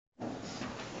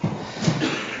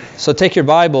So take your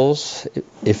Bibles,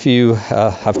 if you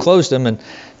have closed them, and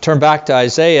turn back to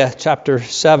Isaiah chapter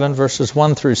 7, verses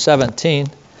 1 through 17.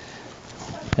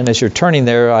 And as you're turning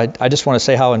there, I just want to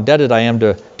say how indebted I am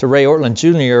to Ray Ortland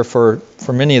Jr.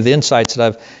 for many of the insights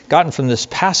that I've gotten from this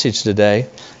passage today.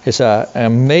 It's an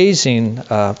amazing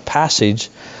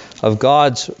passage of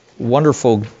God's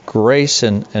wonderful grace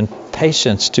and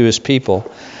patience to His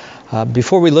people.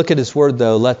 Before we look at His Word,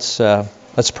 though, let's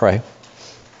pray.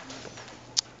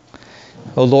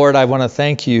 Oh Lord, I want to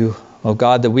thank you, oh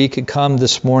God, that we could come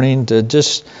this morning to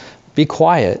just be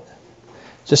quiet,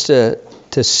 just to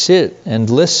sit and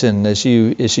listen as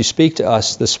you speak to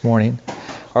us this morning.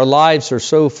 Our lives are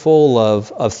so full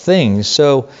of things,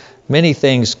 so many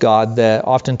things, God, that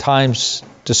oftentimes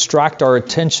distract our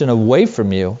attention away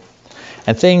from you,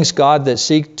 and things, God, that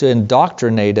seek to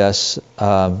indoctrinate us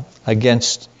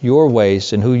against your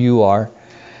ways and who you are.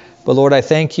 But Lord, I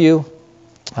thank you.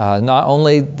 Not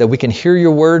only that we can hear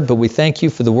your word, but we thank you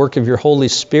for the work of your Holy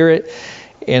Spirit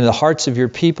in the hearts of your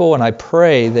people. And I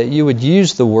pray that you would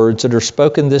use the words that are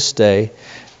spoken this day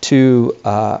to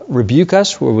rebuke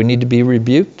us where we need to be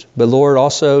rebuked. But Lord,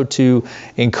 also to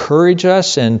encourage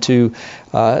us and to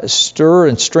stir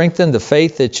and strengthen the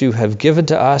faith that you have given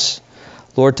to us.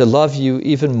 Lord, to love you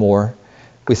even more.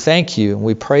 We thank you and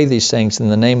we pray these things in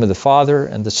the name of the Father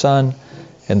and the Son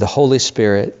and the Holy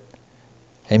Spirit.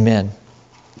 Amen.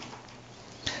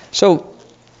 So,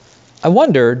 I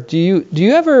wonder, do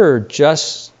you ever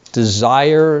just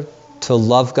desire to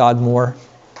love God more?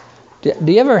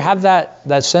 Do you ever have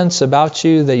that sense about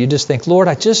you that you just think, Lord,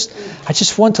 I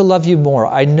just want to love you more.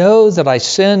 I know that I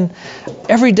sin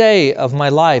every day of my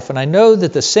life, and I know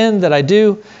that the sin that I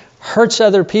do hurts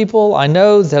other people. I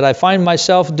know that I find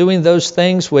myself doing those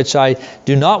things which I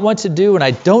do not want to do, and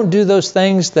I don't do those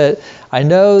things that I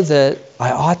know that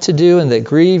I ought to do and that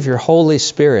grieve your Holy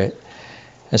Spirit.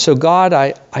 And so, God,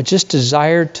 I just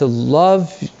desire to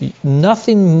love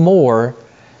nothing more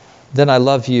than I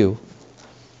love you.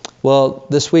 Well,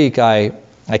 this week I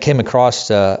came across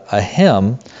a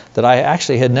hymn that I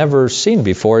actually had never seen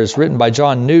before. It's written by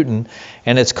John Newton,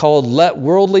 and it's called "Let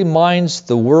Worldly Minds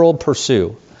the World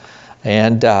Pursue."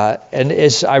 And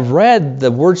as I read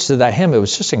the words to that hymn, it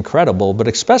was just incredible, but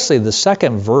especially the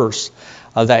second verse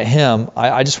of that hymn,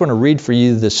 I just want to read for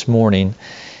you this morning.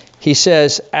 He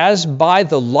says, "As by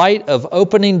the light of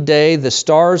opening day the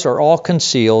stars are all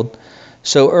concealed,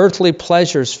 so earthly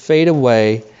pleasures fade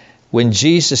away when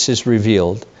Jesus is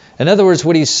revealed." In other words,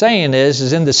 what he's saying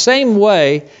is in the same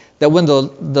way that when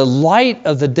the light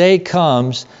of the day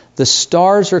comes, the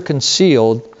stars are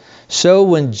concealed, so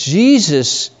when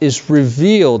Jesus is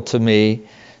revealed to me,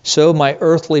 so my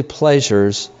earthly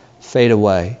pleasures fade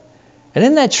away. And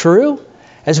isn't that true?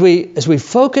 As we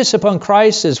focus upon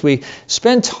Christ, as we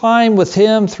spend time with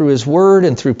Him through His Word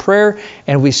and through prayer,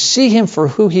 and we see Him for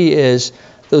who He is,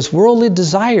 those worldly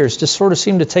desires just sort of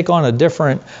seem to take on a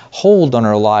different hold on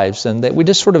our lives, and that we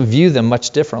just sort of view them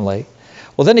much differently.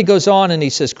 Well, then he goes on and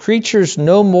he says, "Creatures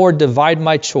no more divide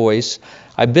my choice.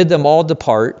 I bid them all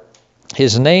depart.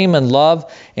 His name and love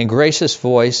and gracious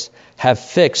voice have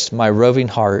fixed my roving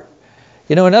heart."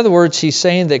 You know, in other words, he's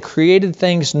saying that created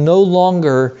things no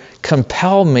longer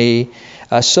compel me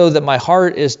so that my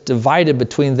heart is divided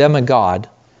between them and God.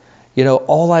 You know,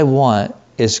 all I want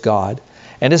is God.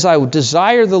 And as I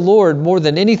desire the Lord more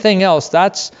than anything else,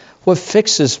 that's what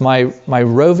fixes my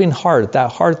roving heart, that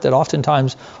heart that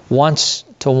oftentimes wants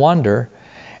to wander.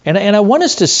 And I want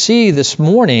us to see this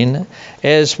morning,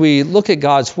 as we look at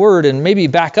God's Word, and maybe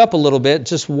back up a little bit,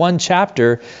 just one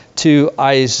chapter to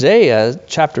Isaiah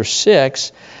chapter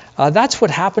 6. That's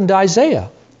what happened to Isaiah.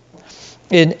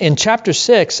 In chapter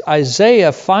 6,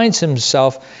 Isaiah finds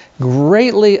himself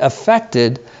greatly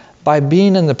affected by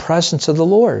being in the presence of the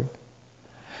Lord.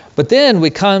 But then we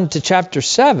come to chapter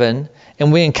 7,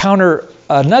 and we encounter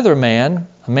another man,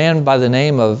 a man by the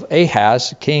name of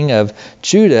Ahaz, king of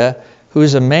Judah, who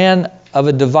is a man of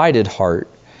a divided heart.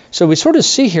 So we sort of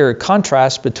see here a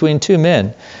contrast between two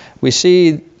men. We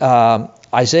see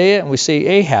Isaiah and we see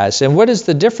Ahaz. And what is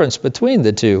the difference between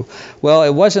the two? Well,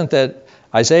 it wasn't that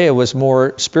Isaiah was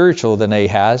more spiritual than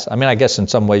Ahaz. I mean, I guess in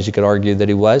some ways you could argue that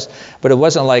he was, but it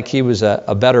wasn't like he was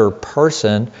a better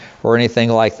person or anything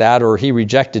like that, or he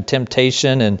rejected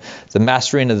temptation and the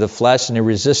mastering of the flesh and he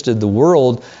resisted the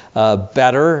world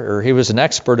better, or he was an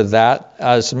expert of that.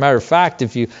 As a matter of fact,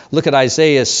 if you look at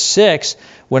Isaiah 6,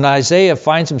 when Isaiah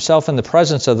finds himself in the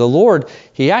presence of the Lord,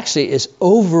 he actually is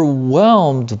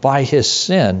overwhelmed by his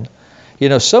sin. You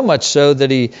know, so much so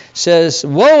that he says,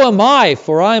 "Woe am I,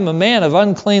 for I am a man of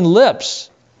unclean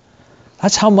lips."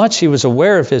 That's how much he was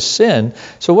aware of his sin.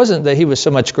 So it wasn't that he was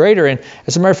so much greater. And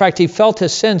as a matter of fact, he felt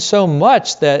his sin so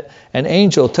much that an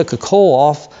angel took a coal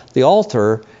off the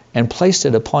altar and placed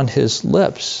it upon his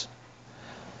lips.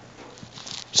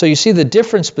 So you see, the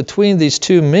difference between these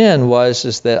two men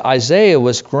is that Isaiah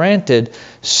was granted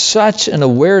such an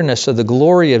awareness of the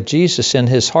glory of Jesus in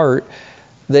his heart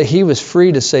that he was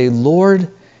free to say,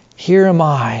 Lord, here am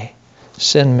I,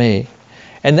 send me.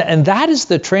 And that is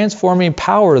the transforming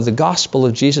power of the gospel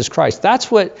of Jesus Christ.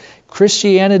 That's what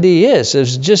Christianity is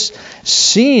just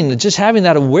having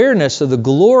that awareness of the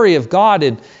glory of God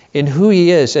in who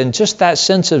he is, and just that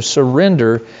sense of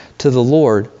surrender to the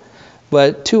Lord.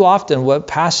 But too often what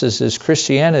passes as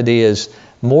Christianity is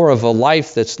more of a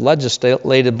life that's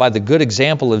legislated by the good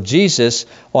example of Jesus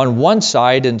on one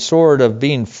side, and sort of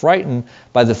being frightened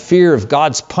by the fear of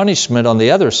God's punishment on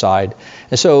the other side.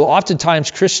 And so oftentimes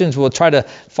Christians will try to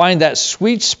find that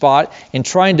sweet spot in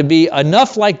trying to be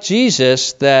enough like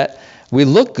Jesus that we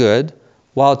look good,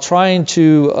 while trying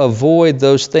to avoid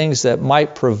those things that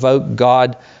might provoke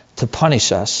God to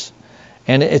punish us.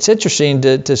 And it's interesting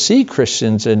to see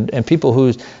Christians and people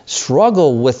who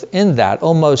struggle within that,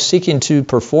 almost seeking to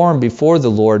perform before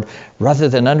the Lord rather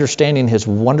than understanding his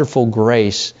wonderful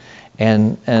grace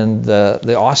and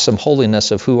the awesome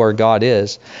holiness of who our God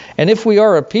is. And if we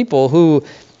are a people who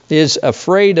is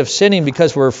afraid of sinning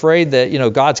because we're afraid that,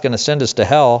 God's going to send us to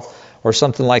hell or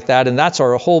something like that, and that's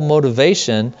our whole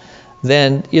motivation,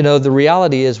 then, the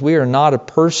reality is we are not a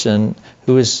person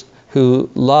who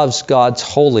loves God's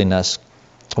holiness.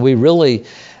 We really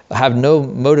have no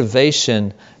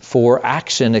motivation for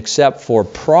action except for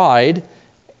pride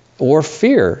or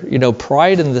fear.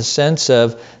 Pride in the sense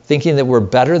of thinking that we're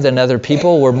better than other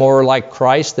people. We're more like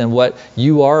Christ than what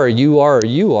you are or you are or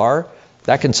you are.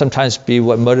 That can sometimes be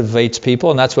what motivates people,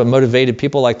 and that's what motivated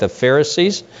people like the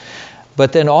Pharisees.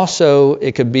 But then also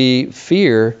it could be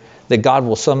fear that God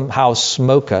will somehow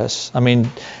smoke us. I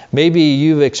mean, maybe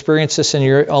you've experienced this in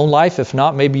your own life. If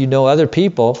not, maybe you know other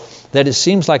people that it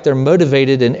seems like they're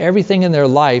motivated in everything in their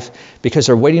life because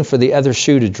they're waiting for the other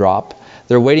shoe to drop.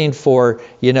 They're waiting for,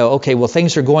 okay, well,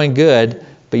 things are going good,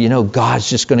 but God's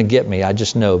just going to get me. I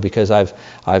just know because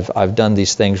I've done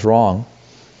these things wrong.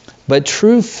 But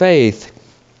true faith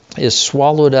is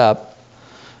swallowed up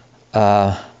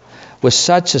with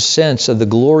such a sense of the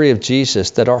glory of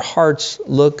Jesus that our hearts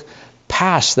look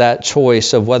past that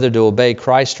choice of whether to obey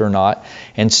Christ or not,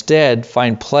 instead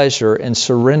find pleasure in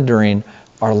surrendering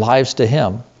our lives to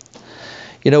him.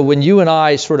 When you and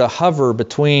I sort of hover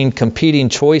between competing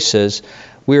choices,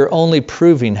 we are only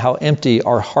proving how empty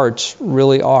our hearts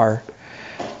really are.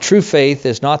 True faith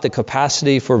is not the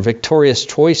capacity for victorious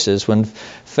choices when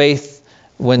faced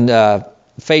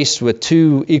with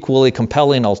two equally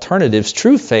compelling alternatives.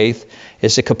 True faith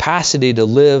is the capacity to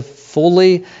live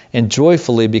fully and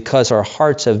joyfully because our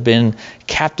hearts have been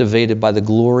captivated by the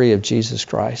glory of Jesus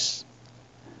Christ.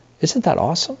 Isn't that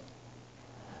awesome?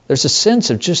 There's a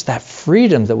sense of just that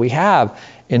freedom that we have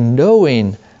in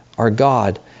knowing our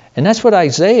God. And that's what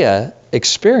Isaiah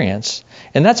experienced.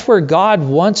 And that's where God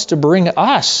wants to bring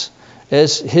us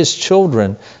as his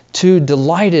children, to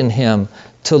delight in him,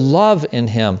 to love in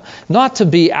him, not to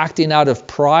be acting out of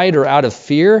pride or out of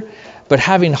fear, but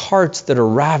having hearts that are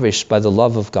ravished by the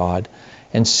love of God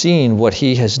and seeing what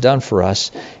he has done for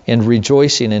us and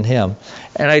rejoicing in him.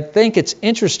 And I think it's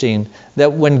interesting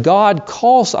that when God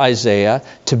calls Isaiah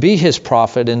to be his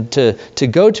prophet and to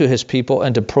go to his people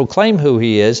and to proclaim who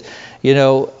he is,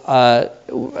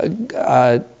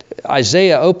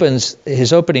 Isaiah opens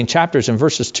his opening chapters in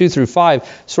verses 2 through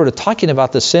 5 sort of talking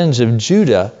about the sins of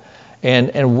Judah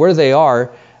and where they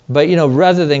are. But,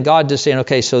 rather than God just saying,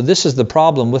 okay, so this is the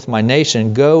problem with my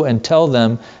nation, go and tell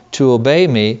them to obey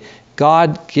me,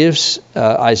 God gives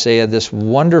Isaiah this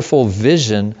wonderful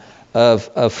vision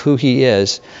of who he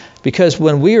is. Because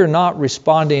when we are not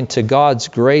responding to God's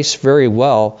grace very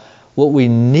well, what we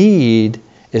need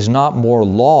is not more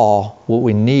law, what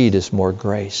we need is more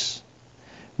grace.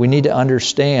 We need to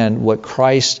understand what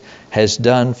Christ has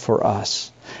done for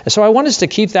us. And so I want us to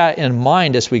keep that in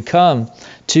mind as we come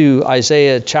to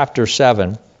Isaiah chapter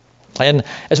 7. And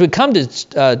as we come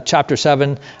to chapter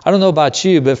 7, I don't know about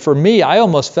you, but for me, I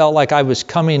almost felt like I was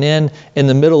coming in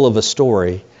the middle of a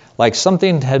story. Like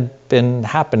something had been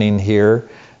happening here,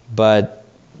 but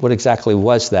what exactly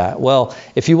was that? Well,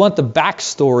 if you want the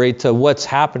backstory to what's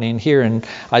happening here in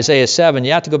Isaiah 7,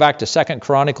 you have to go back to 2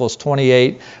 Chronicles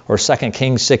 28 or 2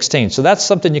 Kings 16. So that's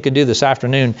something you can do this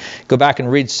afternoon. Go back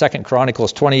and read 2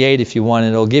 Chronicles 28 if you want,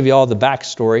 and it'll give you all the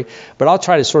backstory. But I'll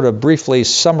try to sort of briefly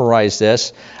summarize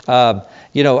this.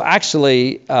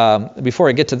 Actually, before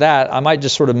I get to that, I might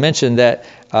just sort of mention that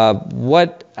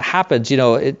what happens,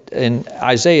 in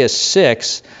Isaiah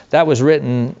 6, that was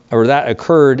written, or that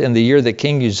occurred in the year that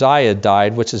King Uzziah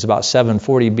died, which is about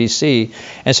 740 BC.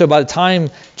 And so by the time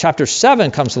chapter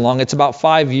 7 comes along, it's about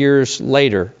 5 years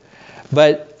later.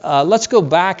 But let's go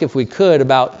back, if we could,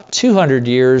 about 200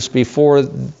 years before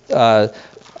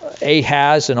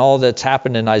Ahaz and all that's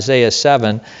happened in Isaiah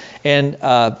 7. And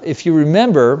if you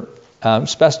remember,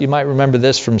 especially you might remember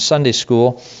this from Sunday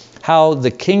school, how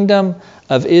the kingdom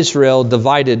of Israel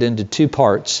divided into two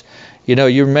parts.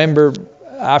 You remember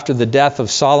after the death of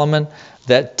Solomon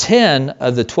that 10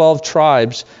 of the 12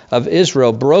 tribes of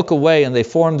Israel broke away and they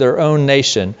formed their own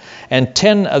nation. And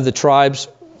 10 of the tribes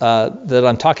that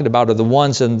I'm talking about are the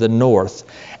ones in the north.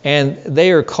 And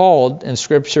they are called in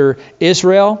Scripture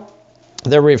Israel.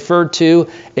 They're referred to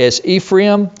as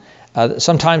Ephraim,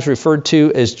 sometimes referred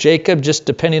to as Jacob, just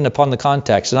depending upon the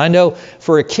context. And I know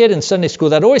for a kid in Sunday school,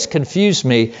 that always confused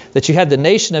me, that you had the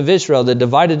nation of Israel that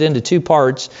divided into two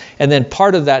parts, and then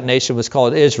part of that nation was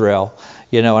called Israel.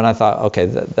 And I thought, okay,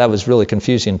 that was really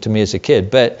confusing to me as a kid.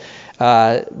 But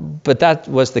that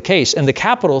was the case. And the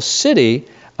capital city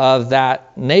of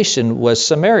that nation was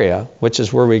Samaria, which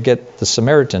is where we get the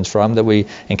Samaritans from that we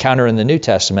encounter in the New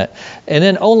Testament. And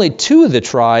then only 2 of the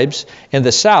tribes in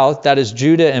the south, that is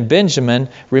Judah and Benjamin,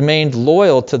 remained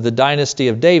loyal to the dynasty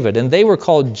of David, and they were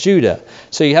called Judah.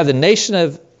 So you have the nation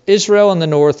of Israel in the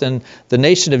north and the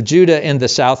nation of Judah in the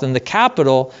south, and the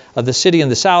capital of the city in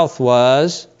the south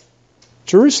was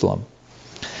Jerusalem.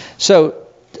 So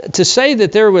to say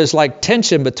that there was like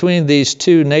tension between these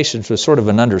two nations was sort of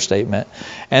an understatement.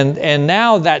 And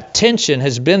now that tension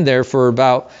has been there for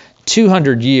about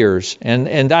 200 years.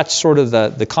 And that's sort of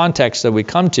the context that we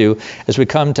come to as we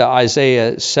come to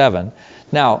Isaiah 7.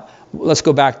 Now, let's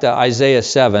go back to Isaiah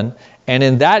 7. And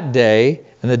in that day,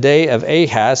 in the day of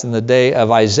Ahaz and the day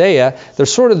of Isaiah,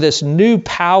 there's sort of this new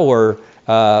powerhouse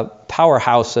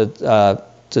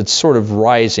that's sort of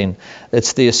rising.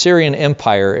 It's the Assyrian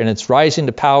Empire, and it's rising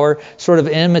to power, sort of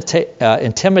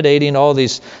intimidating all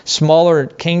these smaller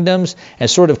kingdoms and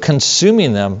sort of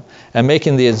consuming them and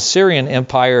making the Assyrian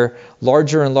Empire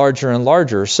larger and larger and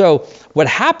larger. So what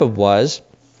happened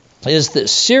is that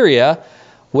Syria,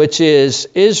 which is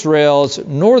Israel's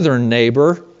northern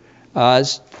neighbor,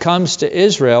 comes to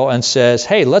Israel and says,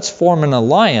 hey, let's form an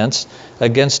alliance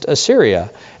against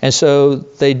Assyria. And so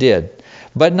they did.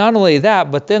 But not only that,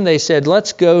 but then they said,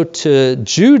 let's go to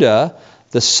Judah,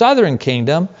 the southern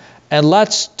kingdom, and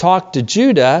let's talk to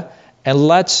Judah, and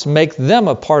let's make them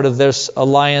a part of this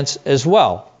alliance as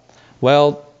well.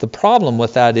 Well, the problem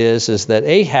with that is that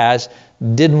Ahaz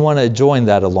didn't want to join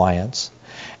that alliance.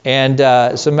 And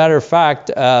as a matter of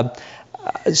fact,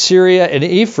 Syria and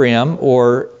Ephraim,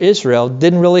 or Israel,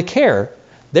 didn't really care.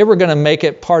 They were going to make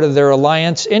it part of their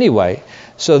alliance anyway.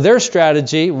 So their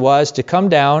strategy was to come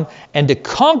down and to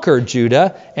conquer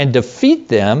Judah and defeat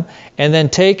them, and then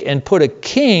take and put a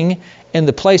king in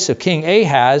the place of King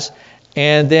Ahaz,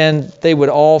 and then they would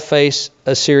all face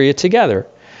Assyria together.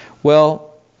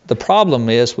 Well, the problem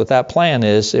is with that plan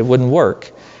is it wouldn't work.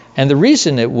 And the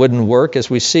reason it wouldn't work, as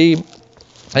we see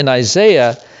in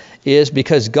Isaiah, is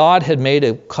because God had made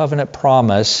a covenant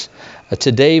promise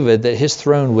to David that his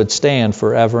throne would stand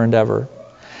forever and ever.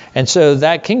 And so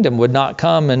that kingdom would not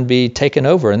come and be taken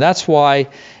over. And that's why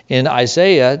in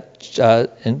Isaiah,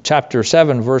 in chapter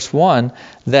 7, verse 1,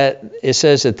 that it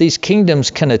says that these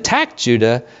kingdoms can attack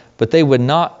Judah, but they would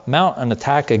not mount an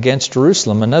attack against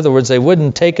Jerusalem. In other words, they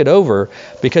wouldn't take it over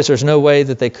because there's no way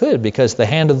that they could, because the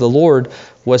hand of the Lord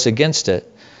was against it.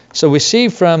 So we see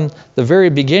from the very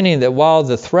beginning that while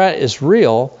the threat is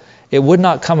real, it would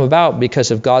not come about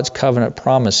because of God's covenant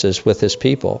promises with his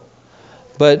people.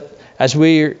 But as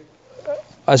we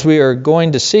are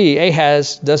going to see,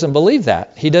 Ahaz doesn't believe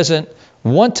that. He doesn't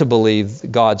want to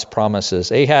believe God's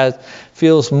promises. Ahaz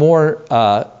feels more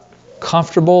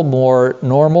comfortable, more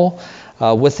normal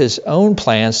with his own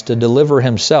plans to deliver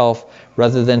himself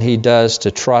rather than he does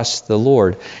to trust the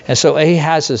Lord. And so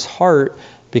Ahaz's heart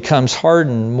becomes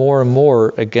hardened more and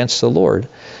more against the Lord.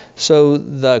 So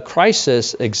the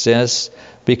crisis exists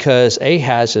because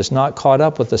Ahaz is not caught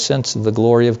up with the sense of the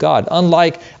glory of God.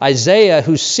 Unlike Isaiah,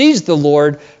 who sees the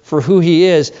Lord for who he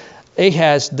is,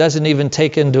 Ahaz doesn't even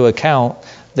take into account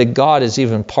that God is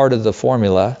even part of the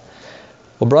formula.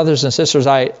 Well, brothers and sisters,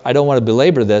 I don't want to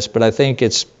belabor this, but I think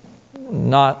it's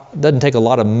doesn't take a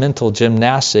lot of mental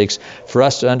gymnastics for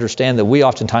us to understand that we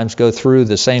oftentimes go through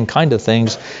the same kind of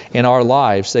things in our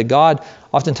lives, that God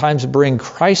oftentimes bring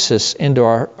crisis into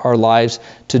our lives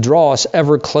to draw us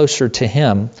ever closer to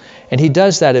Him. And He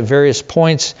does that at various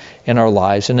points in our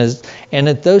lives. And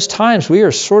at those times, we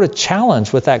are sort of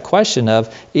challenged with that question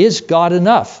of, is God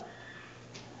enough?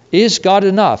 Is God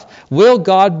enough? Will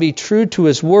God be true to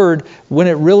His word when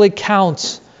it really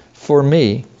counts for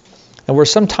me? And we're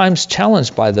sometimes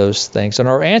challenged by those things. And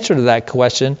our answer to that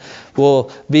question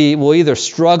we'll either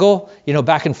struggle,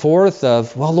 back and forth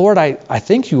of, well, Lord, I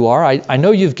think you are. I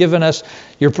know you've given us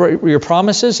your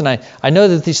promises, and I know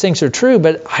that these things are true,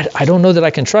 but I don't know that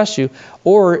I can trust you.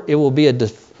 Or it will be a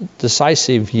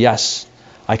decisive yes.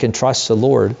 I can trust the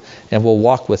Lord, and we'll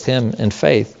walk with Him in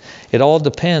faith. It all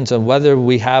depends on whether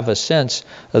we have a sense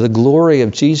of the glory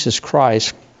of Jesus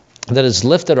Christ that has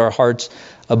lifted our hearts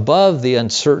above the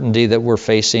uncertainty that we're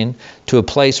facing to a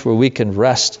place where we can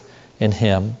rest in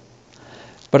Him.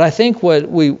 But I think what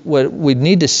we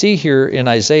need to see here in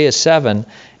Isaiah 7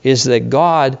 is that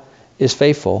God is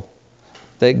faithful.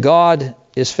 That God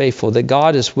is faithful. That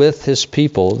God is with His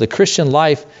people. The Christian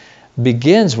life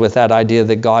begins with that idea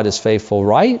that God is faithful,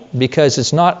 right? Because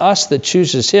it's not us that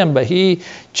chooses Him, but He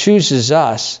chooses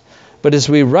us. But as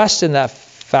we rest in that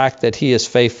fact that He is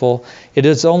faithful, it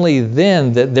is only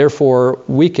then that therefore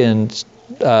we can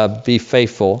be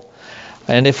faithful.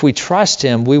 And if we trust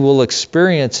Him, we will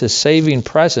experience His saving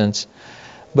presence.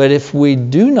 But if we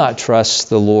do not trust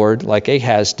the Lord, like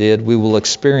Ahaz did, we will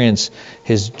experience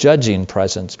His judging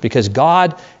presence, because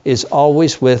God is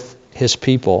always with His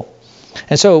people.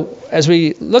 And so as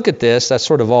we look at this, that's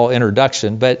sort of all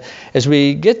introduction, but as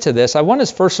we get to this, I want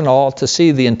us first of all to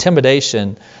see the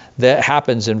intimidation that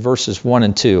happens in verses 1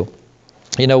 and 2.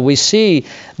 We see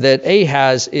that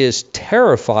Ahaz is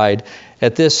terrified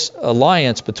at this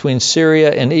alliance between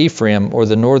Syria and Ephraim, or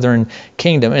the northern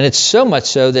kingdom. And it's so much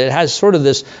so that it has sort of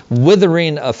this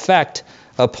withering effect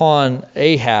upon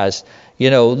Ahaz.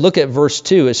 Look at verse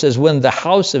 2. It says, when the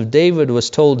house of David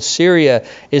was told Syria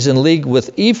is in league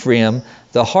with Ephraim,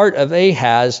 the heart of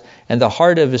Ahaz and the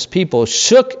heart of his people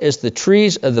shook as the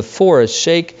trees of the forest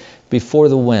shake before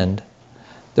the wind.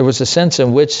 There was a sense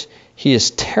in which he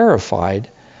is terrified.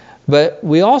 But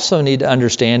we also need to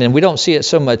understand, and we don't see it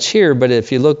so much here, but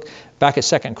if you look back at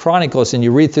 2 Chronicles and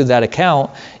you read through that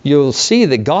account, you'll see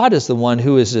that God is the one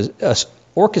who is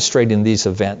orchestrating these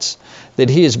events, that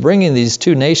He is bringing these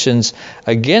two nations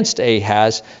against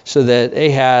Ahaz so that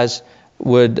Ahaz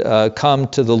would come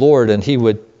to the Lord, and he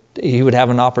would have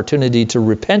an opportunity to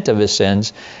repent of his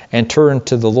sins and turn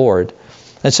to the Lord.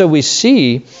 And so we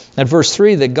see at verse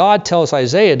 3 that God tells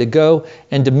Isaiah to go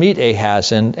and to meet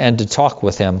Ahaz and to talk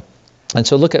with him. And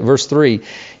so look at verse 3.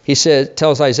 He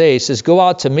tells Isaiah, he says, go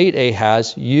out to meet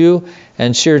Ahaz, you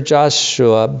and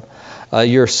Shear-Jashub,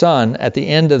 your son, at the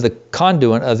end of the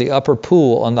conduit of the upper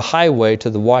pool on the highway to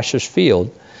the washer's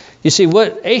field. You see,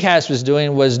 what Ahaz was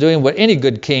doing what any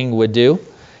good king would do.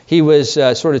 He was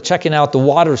sort of checking out the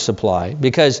water supply,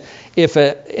 because if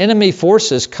enemy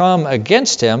forces come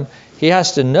against him, he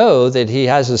has to know that he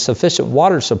has a sufficient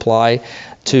water supply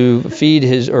to feed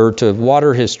to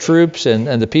water his troops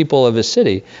and the people of his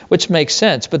city, which makes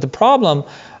sense. But the problem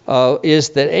is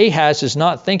that Ahaz is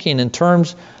not thinking in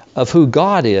terms of who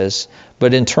God is,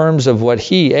 but in terms of what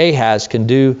Ahaz, can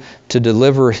do to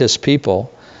deliver his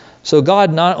people. So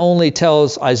God not only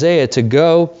tells Isaiah to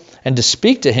go and to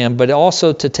speak to him, but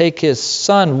also to take his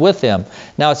son with him.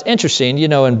 Now it's interesting,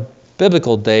 in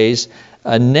biblical days,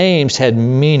 names had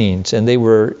meanings, and they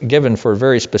were given for a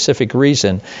very specific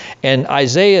reason. And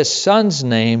Isaiah's son's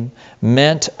name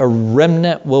meant a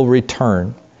remnant will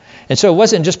return. And so it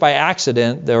wasn't just by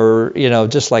accident, or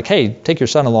just like, hey, take your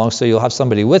son along so you'll have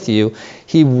somebody with you.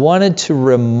 He wanted to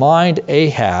remind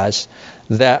Ahaz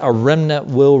that a remnant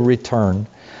will return.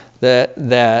 That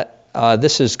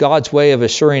this is God's way of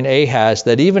assuring Ahaz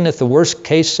that even if the worst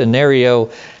case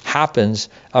scenario happens,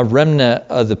 a remnant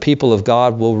of the people of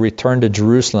God will return to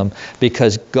Jerusalem,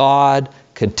 because God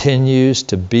continues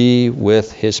to be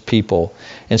with His people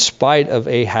in spite of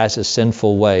Ahaz's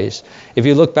sinful ways. If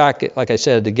you look back, like I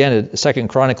said again, at 2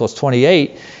 Chronicles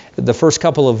 28, the first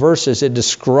couple of verses, it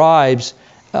describes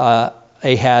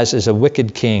Ahaz as a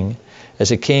wicked king,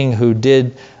 as a king who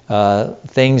did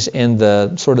things in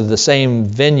the sort of the same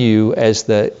venue as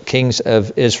the kings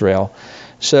of Israel.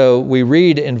 So we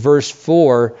read in verse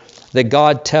 4 that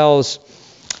God tells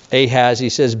Ahaz, He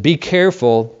says, be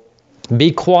careful,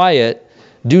 be quiet,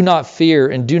 do not fear,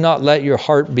 and do not let your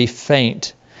heart be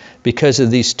faint. because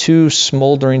of these two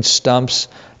smoldering stumps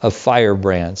of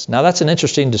firebrands. Now that's an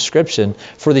interesting description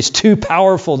for these two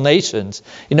powerful nations.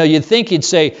 You'd think he'd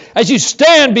say, as you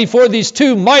stand before these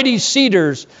two mighty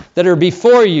cedars that are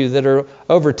before you, that are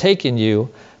overtaking you.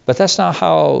 But that's not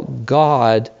how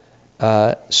God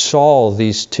saw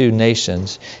these two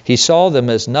nations. He saw them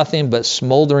as nothing but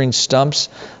smoldering stumps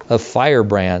of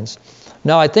firebrands.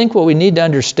 Now I think what we need to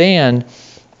understand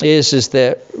is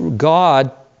that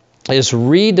God is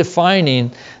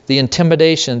redefining the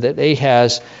intimidation that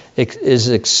Ahaz is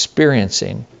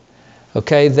experiencing.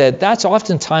 Okay, that's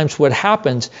oftentimes what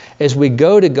happens as we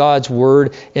go to God's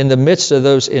Word in the midst of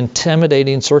those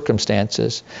intimidating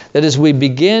circumstances. That as we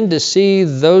begin to see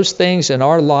those things in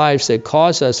our lives that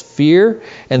cause us fear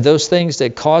and those things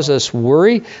that cause us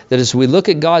worry, that as we look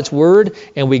at God's Word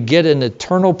and we get an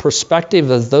eternal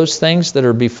perspective of those things that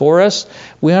are before us,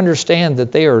 we understand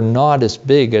that they are not as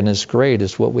big and as great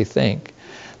as what we think.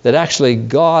 That actually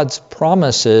God's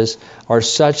promises are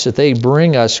such that they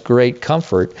bring us great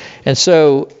comfort. And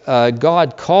so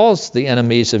God calls the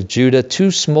enemies of Judah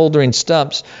two smoldering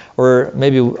stumps, or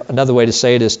maybe another way to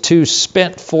say it is two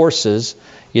spent forces.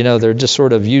 They're just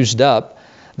sort of used up.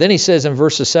 Then he says in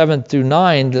verses 7 through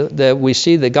 9 that we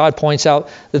see that God points out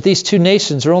that these two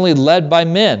nations are only led by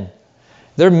men.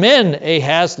 They're men,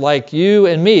 Ahaz, like you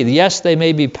and me. Yes, they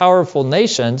may be powerful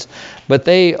nations, but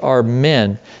they are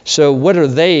men. So what are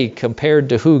they compared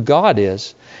to who God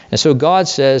is? And so God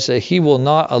says that he will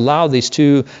not allow these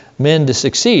two men to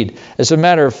succeed. As a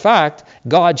matter of fact,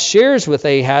 God shares with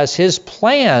Ahaz his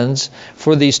plans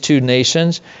for these two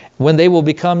nations when they will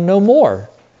become no more.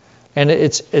 And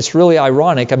it's really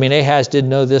ironic. I mean, Ahaz didn't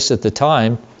know this at the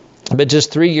time, but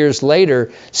just 3 years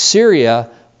later, Syria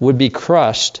would be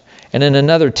crushed. And in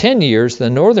another 10 years, the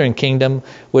northern kingdom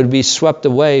would be swept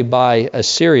away by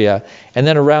Assyria. And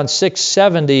then around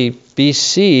 670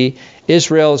 BC,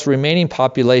 Israel's remaining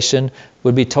population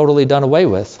would be totally done away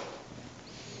with.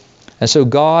 And so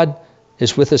God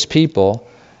is with his people.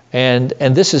 And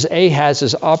this is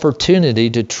Ahaz's opportunity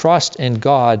to trust in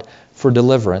God for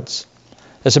deliverance.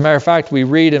 As a matter of fact, we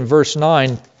read in verse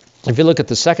 9, if you look at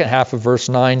the second half of verse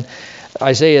 9,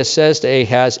 Isaiah says to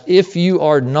Ahaz, if you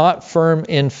are not firm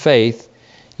in faith,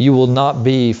 you will not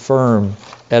be firm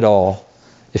at all.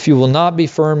 If you will not be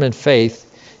firm in faith,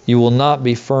 you will not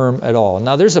be firm at all.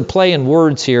 Now there's a play in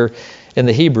words here in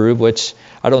the Hebrew, which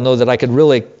I don't know that I could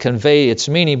really convey its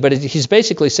meaning, but he's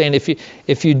basically saying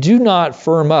if you do not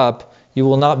firm up, you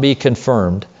will not be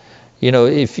confirmed.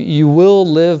 If you will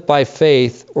live by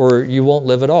faith or you won't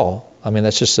live at all. I mean,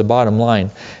 that's just the bottom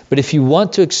line. But if you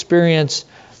want to experience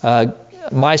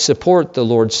my support, the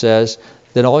Lord says,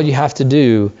 then all you have to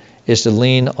do is to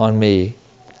lean on me.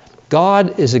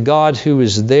 God is a God who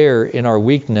is there in our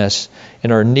weakness,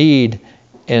 in our need,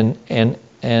 and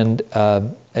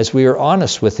as we are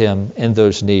honest with him in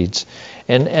those needs.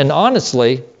 And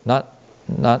honestly, not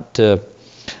to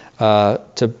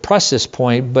press this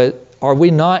point, but are we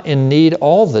not in need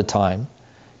all the time?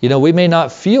 We may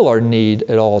not feel our need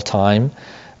at all time,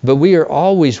 but we are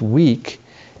always weak.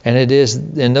 And it is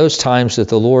in those times that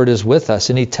the Lord is with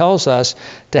us. And he tells us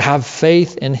to have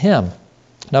faith in him.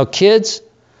 Now, kids,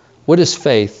 what is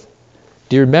faith?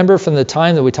 Do you remember from the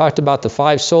time that we talked about the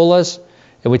 5 solas?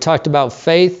 And we talked about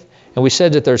faith? And we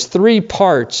said that there's 3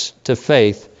 parts to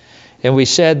faith. And we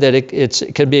said that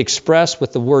it can be expressed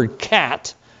with the word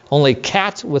cat. Only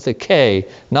cat with a K,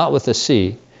 not with a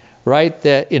C. Right?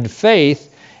 That in faith,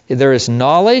 there is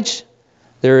knowledge,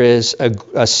 there is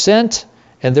assent,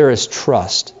 and there is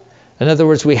trust. In other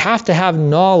words, we have to have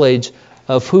knowledge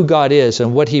of who God is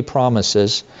and what he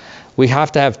promises. We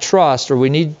have to have trust, or we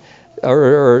need,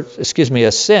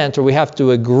 assent, or we have to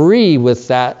agree with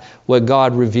that, what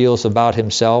God reveals about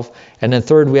himself. And then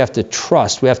third, we have to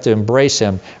trust. We have to embrace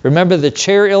him. Remember the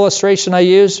chair illustration I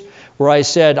used, where I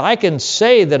said, I can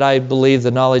say that I believe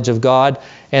the knowledge of God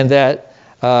and that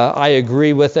I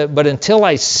agree with it, but until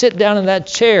I sit down in that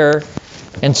chair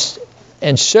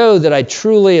and show that I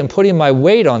truly am putting my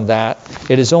weight on that,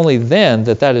 it is only then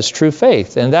that is true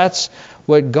faith. And that's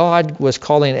what God was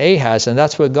calling Ahaz, and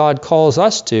that's what God calls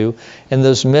us to in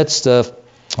those midst of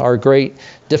our great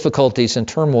difficulties and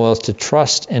turmoils, to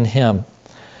trust in him.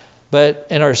 But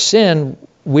in our sin,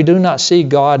 we do not see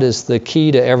God as the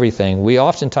key to everything. We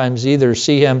oftentimes either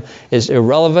see him as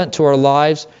irrelevant to our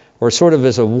lives or sort of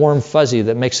as a warm fuzzy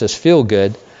that makes us feel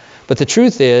good. But the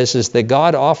truth is that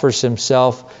God offers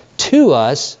himself to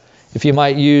us if you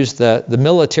might use the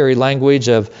military language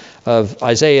of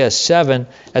Isaiah 7,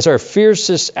 as our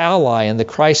fiercest ally in the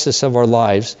crisis of our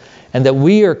lives, and that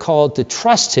we are called to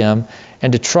trust him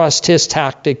and to trust his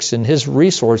tactics and his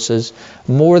resources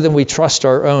more than we trust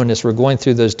our own as we're going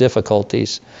through those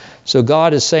difficulties. So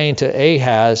God is saying to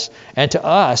Ahaz and to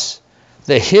us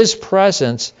that his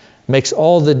presence makes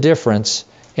all the difference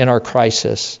in our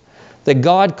crisis. That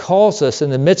God calls us in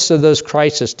the midst of those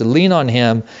crises to lean on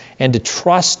him and to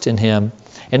trust in him.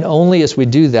 And only as we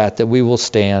do that, that we will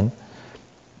stand.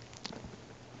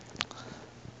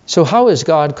 So how is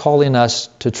God calling us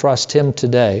to trust him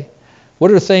today?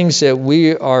 What are things that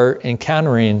we are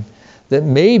encountering that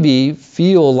maybe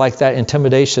feel like that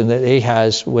intimidation that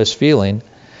Ahaz was feeling?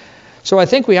 So I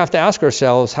think we have to ask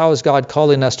ourselves, how is God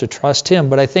calling us to trust him?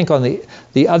 But I think on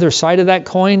the other side of that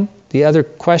coin, the other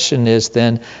question is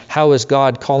then, how is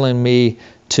God calling me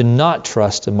to not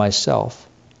trust in myself?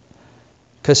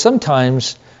 Because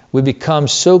sometimes we become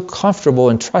so comfortable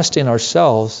in trusting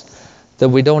ourselves that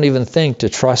we don't even think to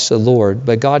trust the Lord.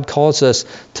 But God calls us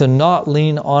to not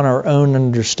lean on our own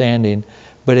understanding,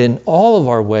 but in all of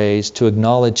our ways to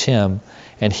acknowledge him,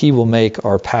 and he will make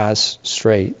our paths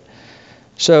straight.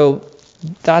 So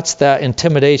that's that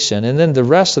intimidation. And then the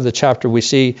rest of the chapter, we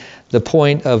see the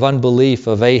point of unbelief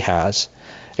of Ahaz.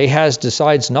 Ahaz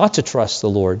decides not to trust the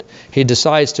Lord. He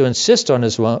decides to insist on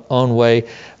his own way.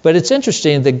 But it's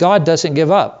interesting that God doesn't give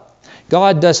up.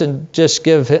 God doesn't just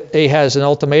give Ahaz an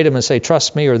ultimatum and say,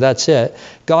 trust me or that's it.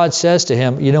 God says to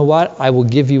him, you know what? I will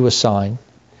give you a sign.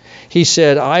 He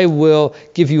said, I will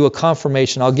give you a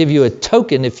confirmation. I'll give you a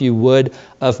token, if you would,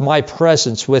 of my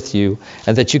presence with you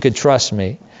and that you could trust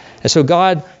me. And so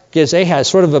God gives Ahaz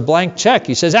sort of a blank check.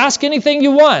 He says, ask anything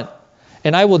you want,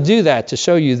 and I will do that to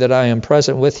show you that I am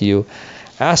present with you.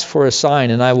 Ask for a sign,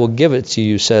 and I will give it to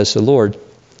you, says the Lord.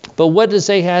 But what does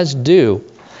Ahaz do?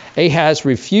 Ahaz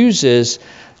refuses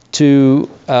to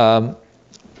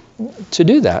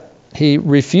do that. He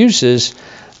refuses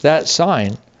that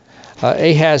sign.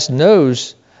 Ahaz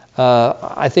knows,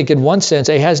 I think in one sense,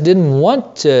 Ahaz didn't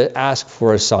want to ask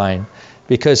for a sign,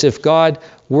 because if God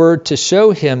were to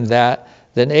show him that,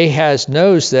 then Ahaz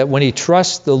knows that when he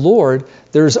trusts the Lord,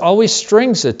 there's always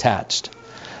strings attached.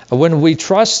 When we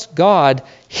trust God,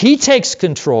 he takes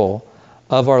control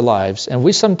of our lives, and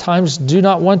we sometimes do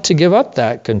not want to give up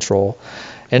that control.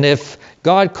 And if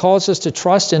God calls us to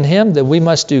trust in him, then we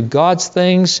must do God's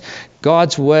things,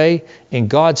 God's way, in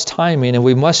God's timing, and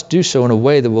we must do so in a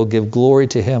way that will give glory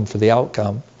to him for the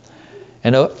outcome.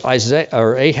 And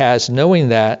Ahaz, knowing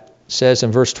that, says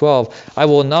in verse 12, I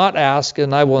will not ask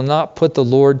and I will not put the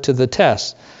Lord to the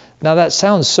test. Now that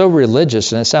sounds so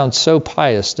religious and it sounds so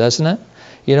pious, doesn't it?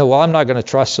 You know, well, I'm not going to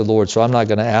trust the Lord, so I'm not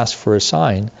going to ask for a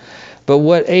sign. But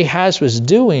what Ahaz was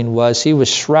doing was he was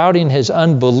shrouding his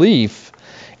unbelief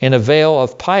in a veil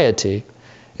of piety.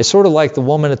 It's sort of like the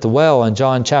woman at the well in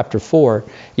John chapter 4.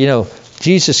 You know,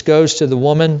 Jesus goes to the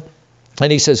woman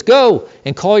and he says, go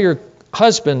and call your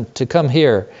husband to come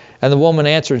here. And the woman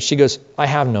answered, she goes, I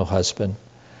have no husband.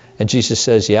 And Jesus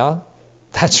says, yeah,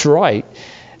 that's right.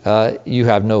 You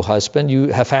have no husband. You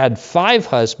have had 5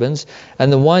 husbands,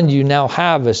 and the one you now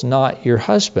have is not your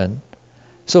husband.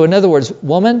 So in other words,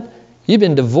 woman, you've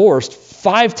been divorced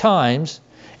 5 times,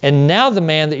 and now the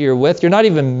man that you're with, you're not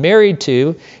even married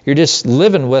to, you're just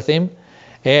living with him.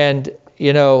 And,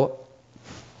 you know,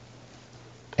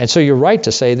 and so you're right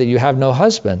to say that you have no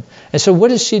husband. And so what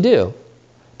does she do?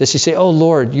 Does she say, oh,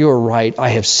 Lord, you're right, I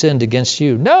have sinned against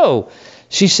you? No.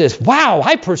 She says, wow,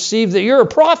 I perceive that you're a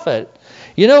prophet.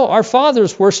 You know, our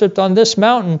fathers worshipped on this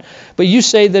mountain, but you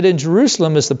say that in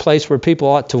Jerusalem is the place where people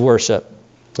ought to worship.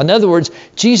 In other words,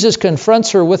 Jesus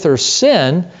confronts her with her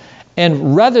sin,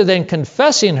 and rather than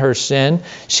confessing her sin,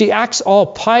 she acts all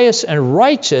pious and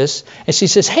righteous, and she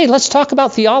says, hey, let's talk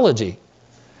about theology.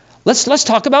 Let's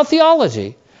talk about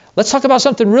theology. Let's talk about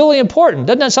something really important.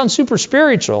 Doesn't that sound super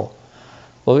spiritual?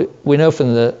 Well, we know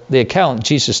from the account,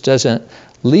 Jesus doesn't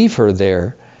leave her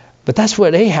there. But that's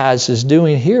what Ahaz is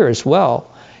doing here as well.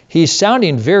 He's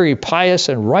sounding very pious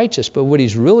and righteous, but what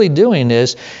he's really doing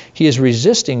is he is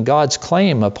resisting God's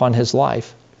claim upon his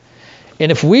life.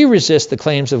 And if we resist the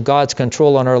claims of God's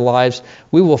control on our lives,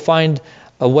 we will find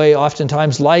a way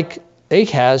oftentimes like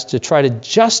Ahaz to try to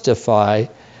justify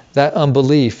that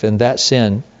unbelief and that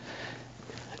sin.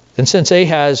 And since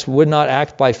Ahaz would not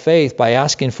act by faith by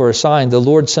asking for a sign, the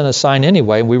Lord sent a sign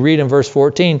anyway. We read in verse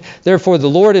 14, therefore the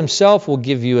Lord himself will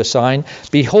give you a sign.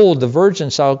 Behold, the virgin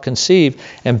shall conceive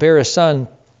and bear a son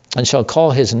and shall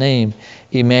call his name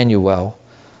Immanuel.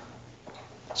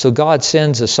 So God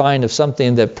sends a sign of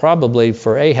something that probably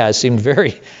for Ahaz seemed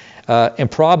very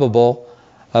improbable.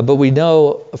 But we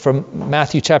know from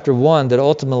Matthew chapter 1 that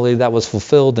ultimately that was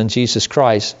fulfilled in Jesus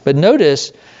Christ. But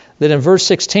notice that in verse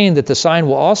 16 that the sign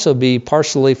will also be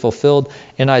partially fulfilled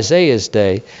in Isaiah's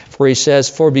day. For he says,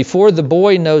 "For before the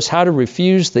boy knows how to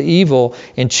refuse the evil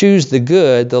and choose the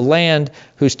good, the land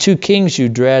whose two kings you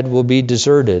dread will be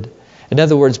deserted." In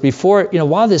other words, before,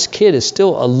 while this kid is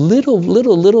still a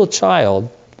little child,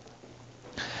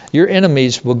 your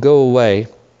enemies will go away.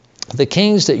 The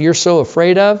kings that you're so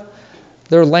afraid of,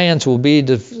 their lands will be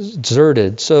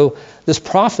deserted. So this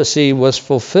prophecy was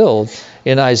fulfilled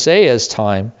in Isaiah's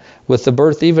time with the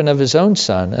birth even of his own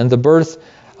son. And the birth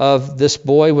of this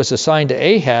boy was a sign to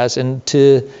Ahaz and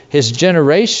to his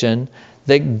generation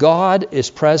that God is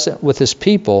present with his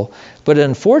people. But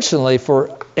unfortunately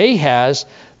for Ahaz,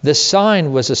 this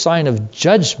sign was a sign of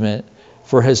judgment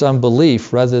for his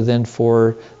unbelief rather than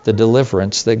for the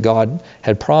deliverance that God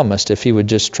had promised if he would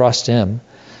just trust him.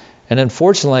 And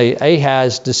unfortunately,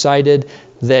 Ahaz decided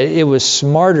that it was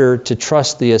smarter to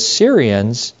trust the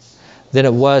Assyrians than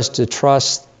it was to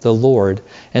trust the Lord.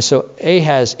 And so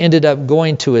Ahaz ended up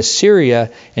going to Assyria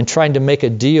and trying to make a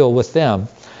deal with them.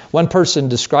 One person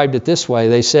described it this way.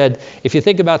 They said, if you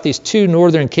think about these two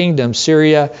northern kingdoms,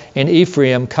 Syria and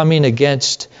Ephraim, coming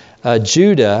against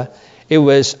Judah, it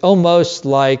was almost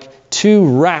like two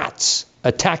rats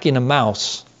attacking a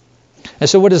mouse. And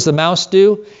so what does the mouse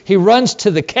do? He runs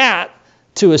to the cat,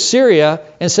 to Assyria,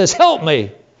 and says, "Help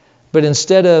me." But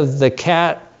instead of the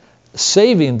cat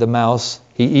saving the mouse,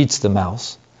 he eats the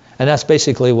mouse. And that's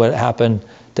basically what happened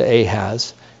to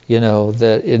Ahaz.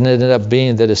 That it ended up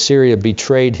being that Assyria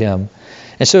betrayed him.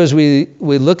 And so as we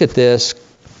look at this,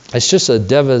 it's just a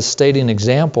devastating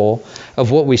example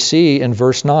of what we see in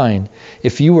verse 9.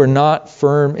 If you are not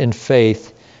firm in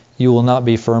faith, you will not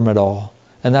be firm at all.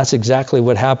 And that's exactly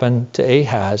what happened to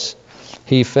Ahaz.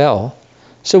 He fell.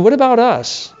 So what about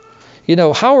us?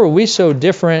 How are we so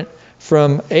different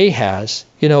from Ahaz?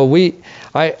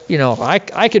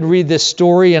 I could read this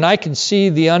story and I can see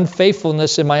the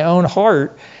unfaithfulness in my own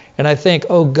heart. And I think,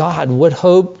 oh God, what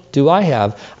hope do I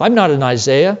have? I'm not an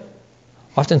Isaiah.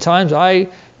 Oftentimes, I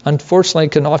unfortunately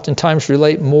can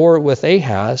relate more with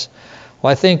Ahaz.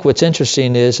 Well, I think what's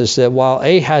interesting is that while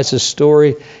Ahaz's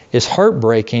story is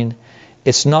heartbreaking,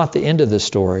 it's not the end of the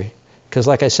story. Because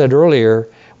like I said earlier,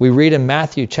 we read in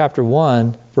Matthew chapter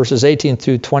 1, verses 18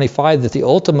 through 25, that the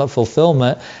ultimate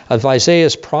fulfillment of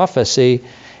Isaiah's prophecy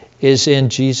is in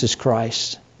Jesus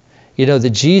Christ.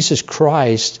 That Jesus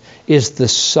Christ is the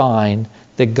sign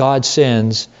that God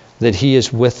sends that he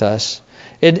is with us.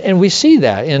 And we see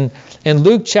that in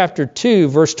Luke chapter 2,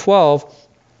 verse 12,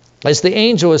 as the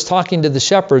angel is talking to the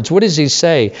shepherds, what does he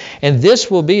say? "And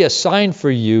this will be a sign for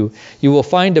you. You will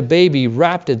find a baby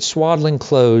wrapped in swaddling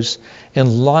clothes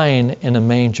and lying in a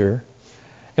manger."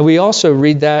 And we also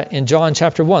read that in John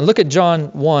chapter 1. Look at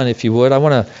John 1, if you would. I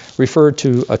want to refer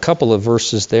to a couple of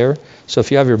verses there. So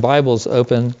if you have your Bibles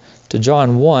open to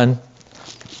John 1,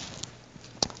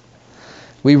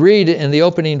 we read in the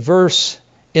opening verse,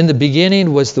 "In the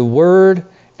beginning was the Word,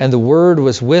 and the Word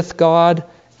was with God,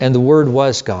 and the Word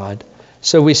was God."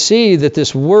 So we see that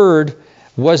this Word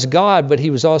was God, but he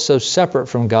was also separate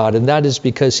from God, and that is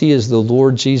because he is the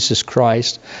Lord Jesus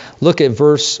Christ. Look at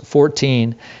verse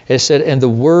 14. It said, "And the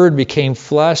Word became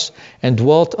flesh and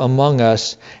dwelt among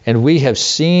us, and we have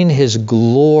seen his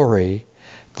glory,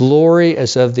 glory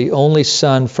as of the only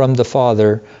Son from the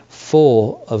Father,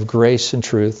 full of grace and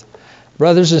truth."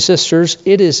 Brothers and sisters,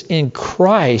 it is in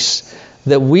Christ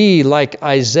that we, like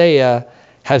Isaiah,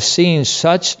 have seen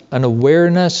such an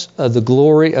awareness of the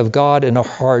glory of God in our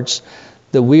hearts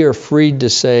that we are freed to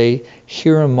say,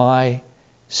 "Here am I,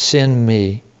 send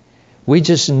me." We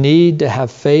just need to have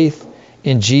faith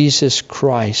in Jesus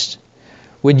Christ.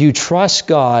 When you trust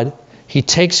God, he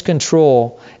takes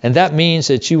control, and that means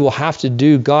that you will have to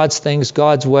do God's things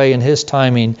God's way in his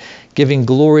timing, giving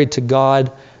glory to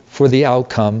God for the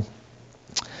outcome.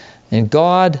 And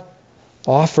God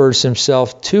offers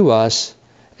himself to us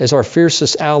as our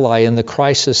fiercest ally in the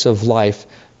crisis of life.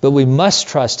 But we must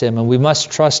trust him, and we must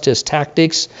trust his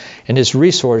tactics and his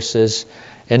resources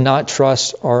and not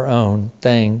trust our own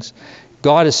things.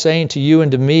 God is saying to you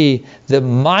and to me that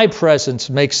my presence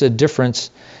makes a difference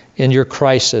in your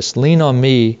crisis. Lean on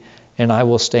me and I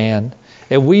will stand.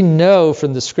 And we know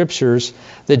from the scriptures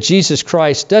that Jesus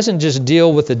Christ doesn't just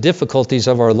deal with the difficulties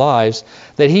of our lives,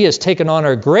 that he has taken on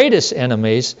our greatest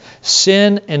enemies,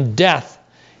 sin and death,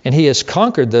 and he has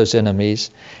conquered those enemies.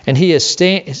 And he has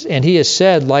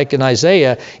said, like in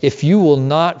Isaiah, if you are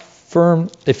not firm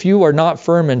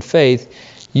in faith,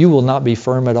 you will not be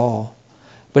firm at all.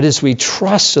 But as we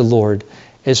trust the Lord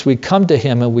as we come to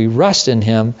Him and we rest in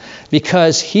Him,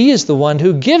 because He is the one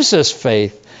who gives us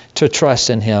faith to trust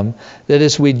in Him, that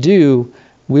as we do,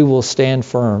 we will stand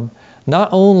firm. Not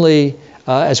only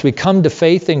as we come to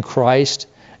faith in Christ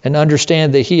and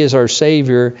understand that He is our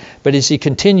Savior, but as He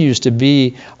continues to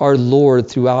be our Lord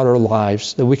throughout our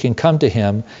lives, that we can come to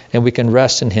Him and we can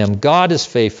rest in Him. God is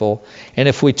faithful, and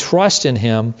if we trust in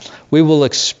Him, we will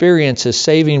experience His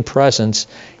saving presence.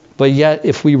 But yet,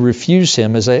 if we refuse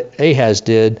Him, as Ahaz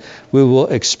did, we will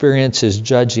experience His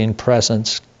judging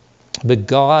presence. But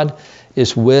God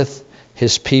is with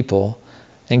His people.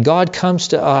 And God comes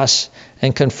to us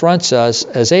and confronts us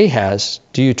as Ahaz.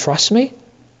 Do you trust me?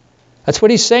 That's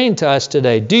what He's saying to us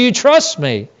today. Do you trust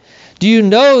me? Do you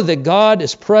know that God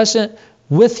is present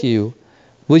with you?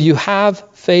 Will you have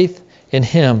faith in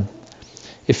Him?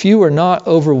 If you are not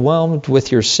overwhelmed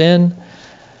with your sin,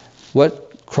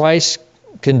 what Christ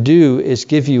can do is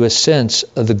give you a sense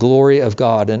of the glory of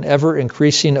God, an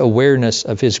ever-increasing awareness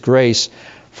of His grace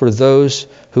for those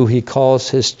who He calls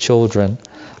His children.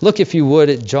 Look, if you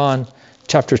would, at John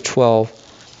chapter 1,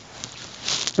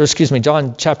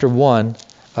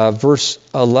 verse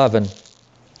 11.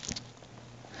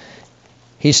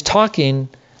 He's talking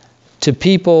to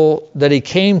people that He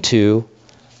came to.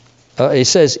 He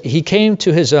says, He came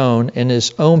to His own, and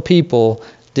His own people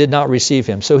did not receive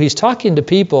Him. So He's talking to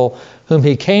people whom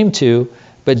He came to,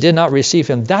 but did not receive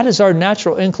Him. That is our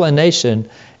natural inclination,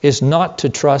 is not to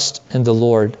trust in the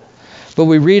Lord. But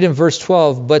we read in verse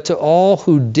 12, but to all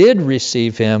who did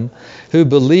receive Him, who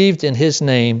believed in His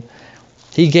name,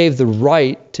 He gave the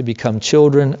right to become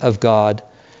children of God,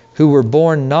 who were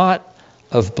born not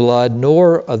of blood,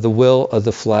 nor of the will of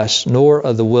the flesh, nor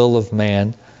of the will of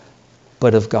man,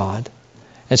 but of God.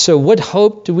 And so what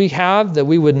hope do we have that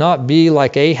we would not be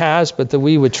like Ahaz, but that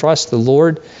we would trust the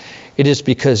Lord? It is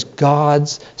because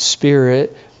God's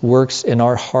Spirit works in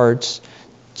our hearts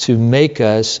to make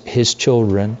us His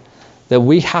children, that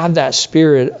we have that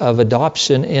spirit of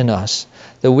adoption in us,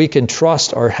 that we can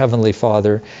trust our Heavenly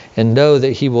Father and know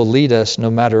that He will lead us no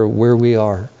matter where we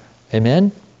are.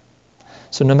 Amen?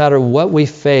 So no matter what we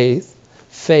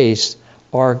face,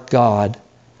 our God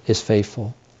is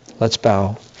faithful. Let's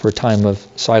bow for a time of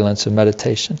silence and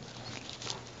meditation.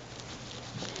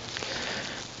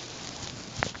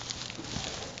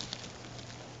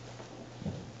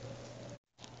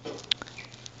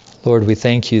 Lord, we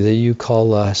thank You that You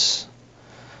call us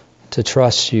to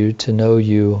trust You, to know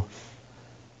You,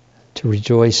 to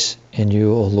rejoice in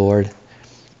You, O Lord.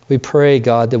 We pray,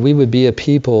 God, that we would be a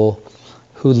people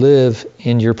who live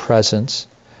in Your presence.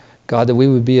 God, that we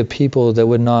would be a people that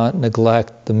would not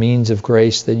neglect the means of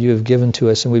grace that You have given to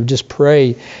us. And we just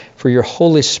pray for Your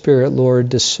Holy Spirit,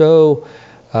 Lord, to so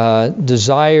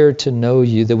desire to know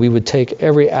You, that we would take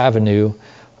every avenue,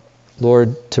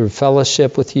 Lord, to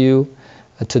fellowship with You,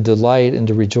 to delight and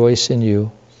to rejoice in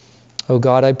You. Oh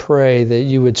God, I pray that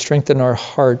You would strengthen our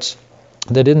hearts,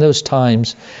 that in those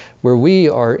times where we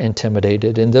are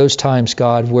intimidated, in those times,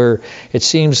 God, where it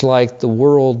seems like the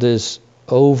world is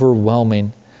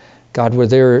overwhelming, God, where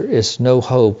there is no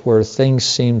hope, where things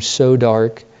seem so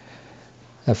dark,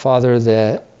 Father,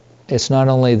 that it's not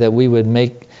only that we would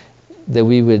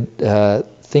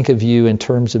think of You in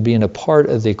terms of being a part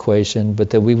of the equation, but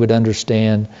that we would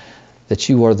understand that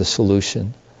You are the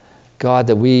solution. God,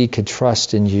 that we could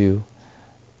trust in You,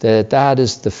 that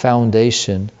is the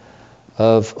foundation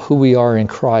of who we are in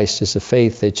Christ, is the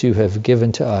faith that You have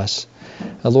given to us.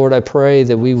 Lord, I pray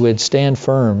that we would stand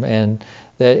firm, and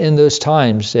that in those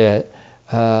times that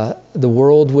the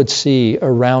world would see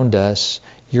around us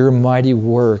Your mighty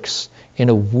works in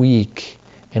a weak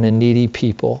and a needy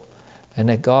people, and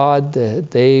that God,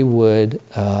 that they would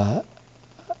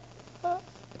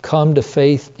come to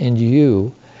faith in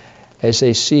You as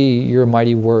they see Your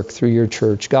mighty work through Your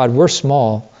church. God, we're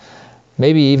small,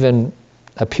 maybe even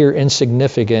appear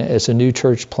insignificant as a new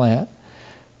church plant,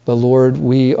 but Lord,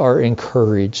 we are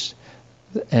encouraged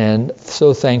and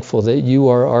so thankful that You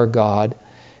are our God,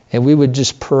 and we would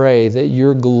just pray that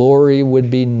Your glory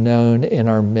would be known in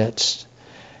our midst,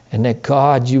 and that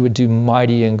God, You would do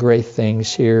mighty and great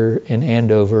things here in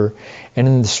Andover and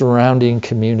in the surrounding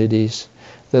communities.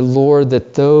 That Lord,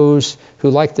 that those who,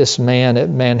 like this man at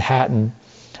Manhattan,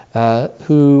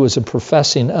 who was a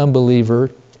professing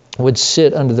unbeliever, would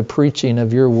sit under the preaching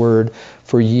of Your word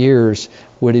for years,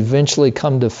 would eventually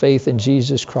come to faith in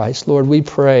Jesus Christ. Lord, we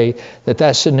pray that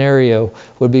that scenario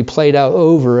would be played out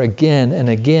over again and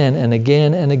again and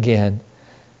again and again.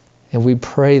 And we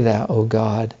pray that, oh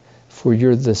God, for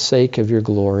the sake of Your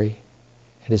glory.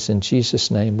 It is in Jesus'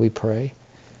 name we pray.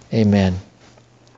 Amen.